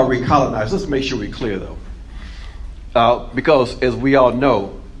talk about recolonize, let's make sure we're clear, though. Because, as we all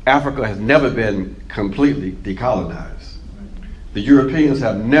know, Africa has never been completely decolonized. The Europeans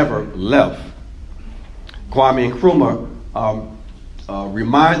have never left. Kwame Nkrumah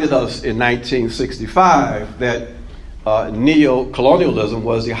reminded us in 1965 that neo-colonialism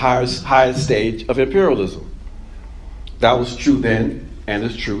was the highest stage of imperialism. That was true then, and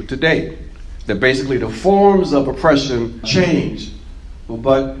it's true today. That basically the forms of oppression changed,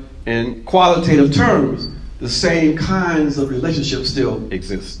 but in qualitative terms, the same kinds of relationships still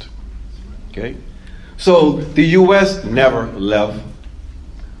exist. Okay? So the U.S. never left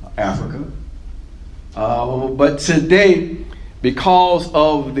Africa. But today, because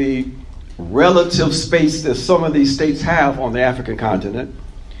of the relative space that some of these states have on the African continent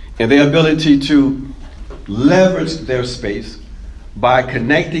and their ability to leverage their space by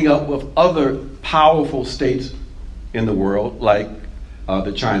connecting up with other powerful states in the world, like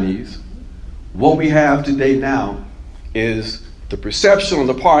the Chinese, what we have today now is the perception on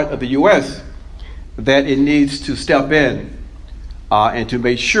the part of the U.S. that it needs to step in and to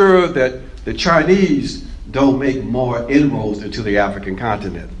make sure that the Chinese don't make more inroads into the African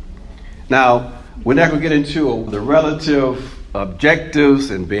continent. Now, we're not going to get into the relative objectives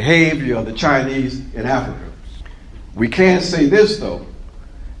and behavior of the Chinese in Africa. We can say this, though,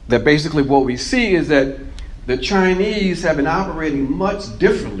 that basically what we see is that the Chinese have been operating much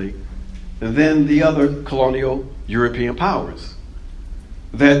differently than the other colonial European powers.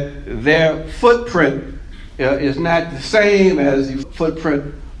 That their footprint is not the same as the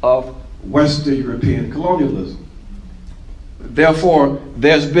footprint of Western European colonialism. Therefore,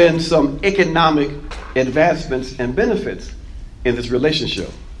 there's been some economic advancements and benefits in this relationship.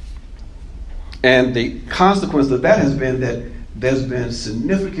 And the consequence of that has been that there's been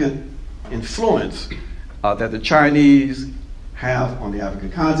significant influence that the Chinese have on the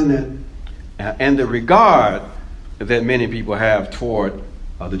African continent and the regard that many people have toward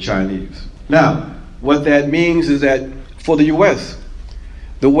the Chinese. Now, what that means is that for the U.S.,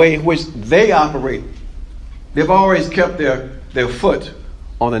 the way in which they operate, they've always kept their foot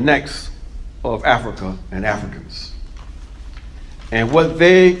on the necks of Africa and Africans. And what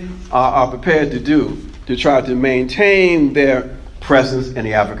they are prepared to do to try to maintain their presence in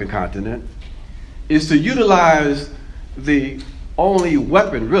the African continent is to utilize the only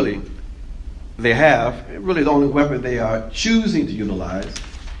weapon, really, they have, really the only weapon they are choosing to utilize,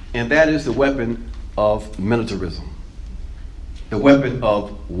 and that is the weapon of militarism, the weapon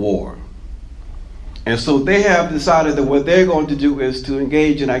of war. And so they have decided that what they're going to do is to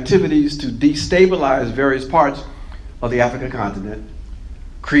engage in activities to destabilize various parts of the African continent,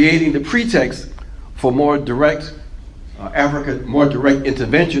 creating the pretext for more direct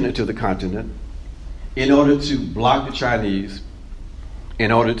intervention into the continent in order to block the Chinese,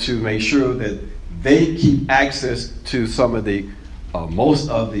 in order to make sure that they keep access to some of the most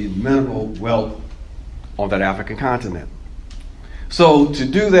of the mineral wealth on that African continent. So to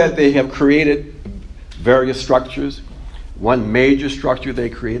do that, they have created various structures. One major structure they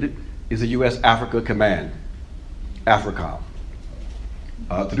created is the U.S. Africa Command, AFRICOM.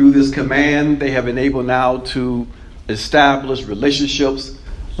 Through this command, they have been able now to establish relationships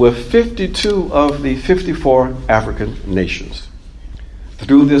with 52 of the 54 African nations.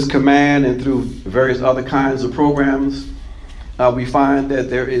 Through this command and through various other kinds of programs, we find that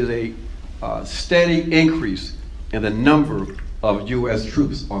there is a steady increase in the number of U.S.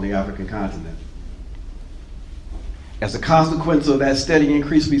 troops on the African continent. As a consequence of that steady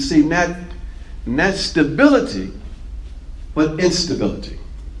increase, we see not stability, but instability.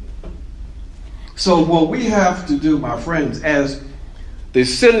 So what we have to do, my friends, as the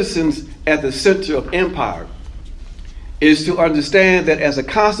citizens at the center of empire, is to understand that as a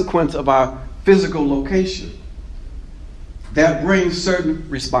consequence of our physical location, that brings certain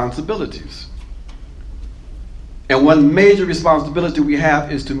responsibilities. And one major responsibility we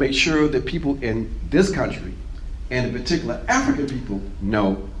have is to make sure that people in this country, and in particular African people,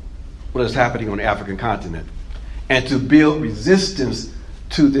 know what is happening on the African continent, and to build resistance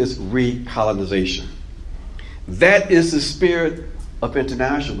to this recolonization. That is the spirit of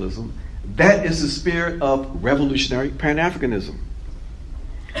internationalism. That is the spirit of revolutionary Pan-Africanism.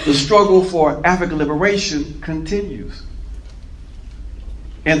 The struggle for African liberation continues.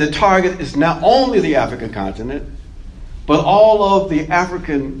 And the target is not only the African continent, but all of the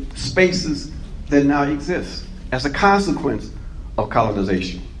African spaces that now exist as a consequence of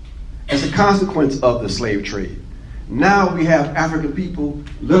colonization, as a consequence of the slave trade. Now we have African people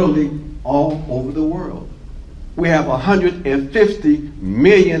literally all over the world. We have 150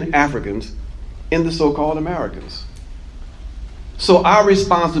 million Africans in the so-called Americas. So our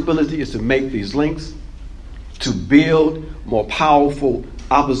responsibility is to make these links, to build more powerful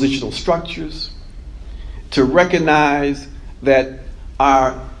oppositional structures, to recognize that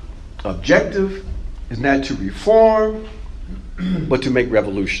our objective is not to reform, but to make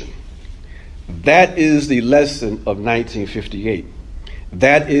revolution. That is the lesson of 1958.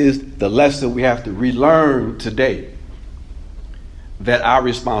 That is the lesson we have to relearn today. That our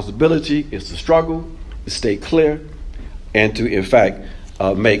responsibility is to struggle, to stay clear, and to, in fact,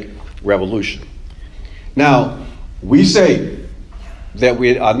 make revolution. Now, we say that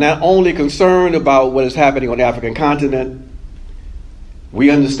we are not only concerned about what is happening on the African continent, we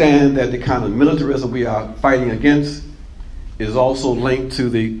understand that the kind of militarism we are fighting against is also linked to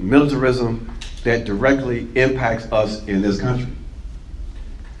the militarism that directly impacts us in this country.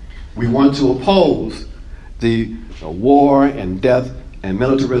 We want to oppose the war and death and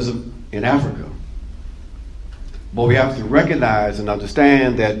militarism in Africa. But we have to recognize and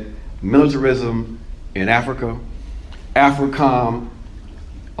understand that militarism in Africa, AFRICOM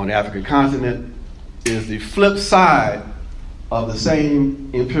on the African continent, is the flip side of the same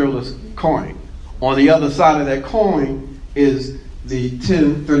imperialist coin. On the other side of that coin is the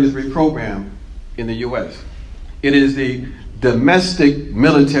 1033 program in the U.S. It is the domestic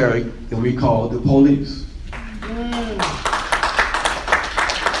military that we call the police.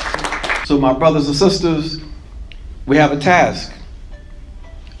 So my brothers and sisters, we have a task,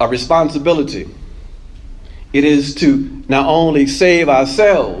 a responsibility. It is to not only save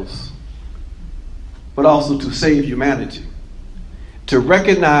ourselves, but also to save humanity. To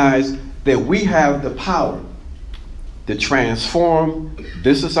recognize that we have the power to transform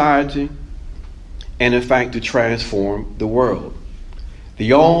this society and, in fact, to transform the world.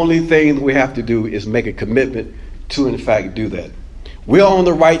 The only thing that we have to do is make a commitment to, in fact, do that. We're on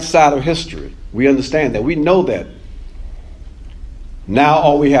the right side of history. We understand that. We know that. Now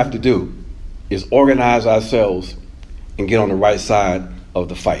all we have to do is organize ourselves and get on the right side of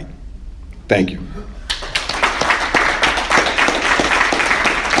the fight. Thank you.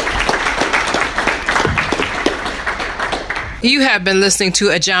 You have been listening to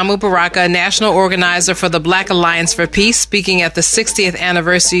Ajamu Baraka, National Organizer for the Black Alliance for Peace, speaking at the 60th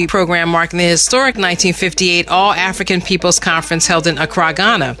anniversary program marking the historic 1958 All-African Peoples Conference held in Accra,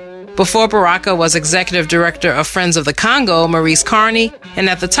 Ghana. Before Baraka was Executive Director of Friends of the Congo, Maurice Carney, and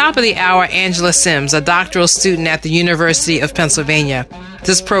at the top of the hour, Angela Sims, a doctoral student at the University of Pennsylvania.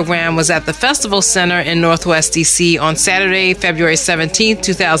 This program was at the Festival Center in Northwest D.C. on Saturday, February 17,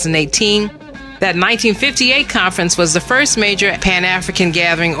 2018. That 1958 conference was the first major Pan-African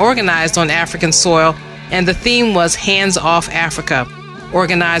gathering organized on African soil, and the theme was Hands Off Africa.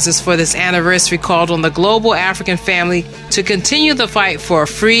 Organizers for this anniversary called on the global African family to continue the fight for a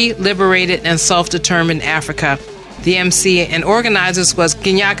free, liberated, and self-determined Africa. The MC and organizers was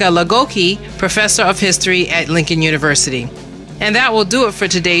Ginyaka Lagoki, professor of history at Lincoln University. And that will do it for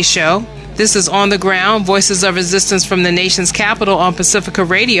today's show. This is On the Ground, Voices of Resistance from the nation's capital on Pacifica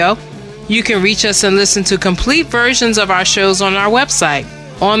Radio. You can reach us and listen to complete versions of our shows on our website,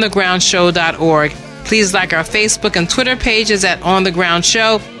 onthegroundshow.org. Please like our Facebook and Twitter pages at On the Ground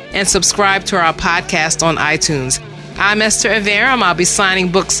Show and subscribe to our podcast on iTunes. I'm Esther Averum. I'll be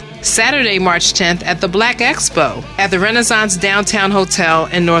signing books Saturday, March 10th at the Black Expo at the Renaissance Downtown Hotel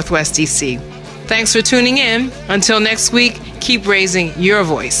in Northwest D.C. Thanks for tuning in. Until next week, keep raising your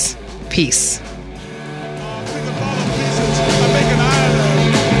voice. Peace.